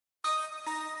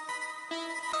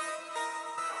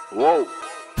Whoa.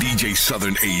 DJ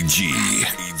Southern AG.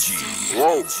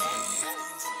 Whoa.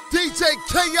 DJ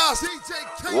Chaos.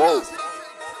 Whoa.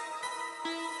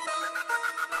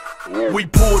 Whoa. We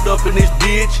pulled up in this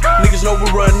ditch, niggas know we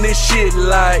run this shit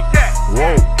like.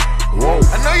 Whoa. Whoa.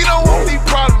 I know you don't want these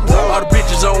problems. All the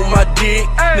bitches on my dick,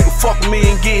 nigga fuck me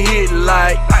and get hit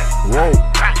like. Whoa.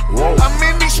 Whoa. I'm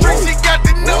in these streets, you got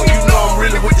to know. You know I'm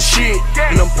really with the shit,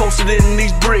 and I'm posted in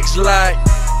these bricks like.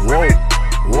 Whoa.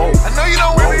 Whoa. I know you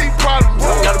don't want these problems.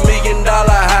 Got $1 million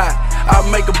high, I'll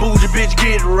make a bougie bitch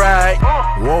get right.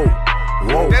 Whoa.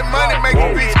 Whoa. That money make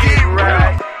a bitch get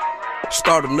right.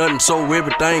 Started nothing, so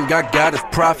everything I got is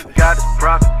profit. Got it,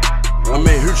 profit. I'm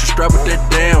in here to strap with that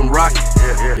damn rocket.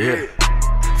 Yeah.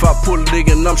 If I pull a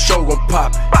nigga and I'm sure gon'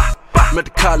 pop it. Met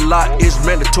the car lot, it's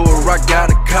mandatory, I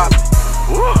gotta cop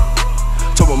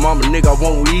it. Told my mama, nigga, I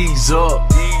won't ease up.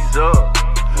 Ease up.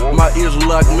 My ears are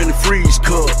like mini freeze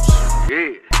cups.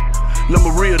 Yeah.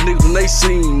 Number real niggas when they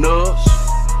seen us.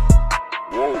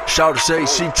 Whoa. Shawty say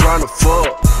she tryna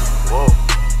fuck. Whoa.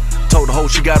 Told the hoe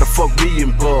she gotta fuck me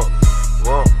and buck.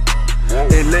 Whoa.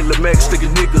 And let Lil Max stick his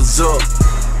niggas up.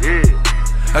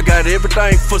 Yeah. I got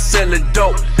everything for selling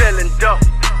dope. Selling dope.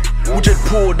 We just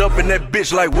pulled up in that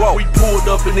bitch like whoa. We pulled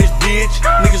up in this bitch,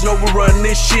 niggas know we run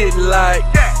this shit like.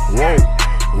 Whoa.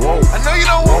 Whoa. I know you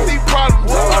don't want these problems.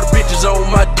 All the bitches on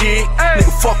my dick,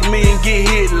 nigga fuck me and get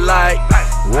hit like.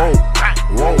 Whoa.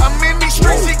 Whoa. I'm in these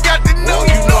streets, you got to know.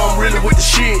 You know I'm really with the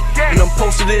shit, and I'm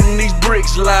posted in these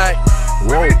bricks like.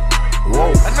 Whoa. Whoa.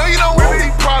 I know you don't want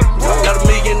these problems. Got $1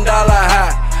 million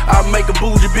high, I'll make a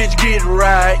bougie bitch get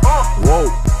right. Whoa.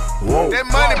 Whoa. That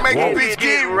money make a bitch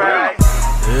get right.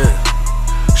 Yeah.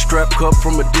 Strap cup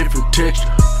from a different texture.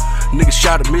 Nigga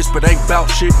shot a miss, but ain't bout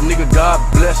shit. Nigga, God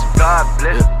bless. God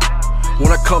bless.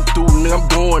 When I come through, nigga, I'm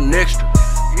going extra.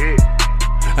 Yeah.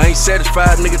 I ain't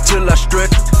satisfied, nigga, till I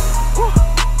stretch it.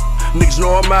 Niggas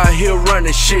know I'm out here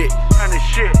running shit. Running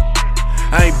shit.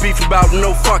 I ain't beefing about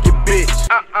no funky bitch.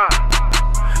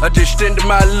 I just extended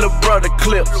my little brother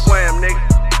clips. Wham, nigga.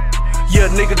 Yeah,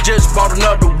 nigga just bought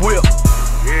another whip.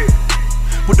 Yeah.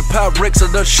 With the Pyrex,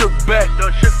 I done shook back.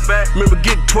 Done shook back. Remember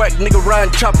getting twacked, nigga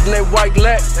riding choppers in that white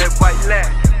lack. That white lat.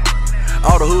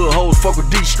 All the hood hoes fuck with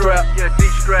D-strap. Yeah,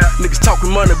 D-strap. Niggas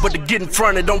talking money, but to get in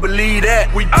front, they don't believe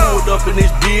that. We pulled up in this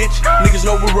bitch. Niggas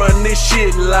know we run this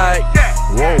shit like.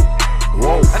 Whoa.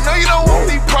 Whoa. I know you don't want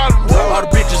these problems. All the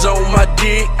bitches on my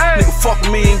dick. Nigga fuck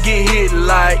me and get hit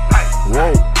like.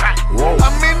 Whoa. Whoa.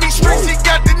 I'm in these streets, you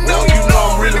got to know. You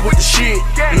know I'm really with the shit,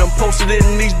 and I'm posted in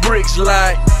these bricks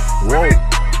like. Whoa.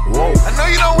 Whoa. I know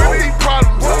you don't want these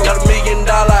problems. Got $1 million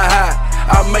high,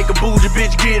 I'll make a bougie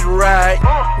bitch get right.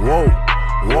 Whoa.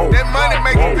 Whoa. That money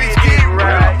make a bitch get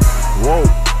right. Whoa.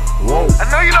 Whoa. I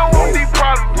know you don't want these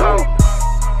problems, though.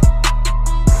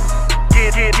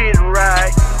 Get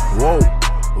right. Whoa.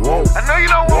 Whoa. I know you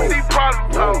don't want these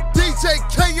problems, though. DJ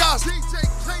Chaos.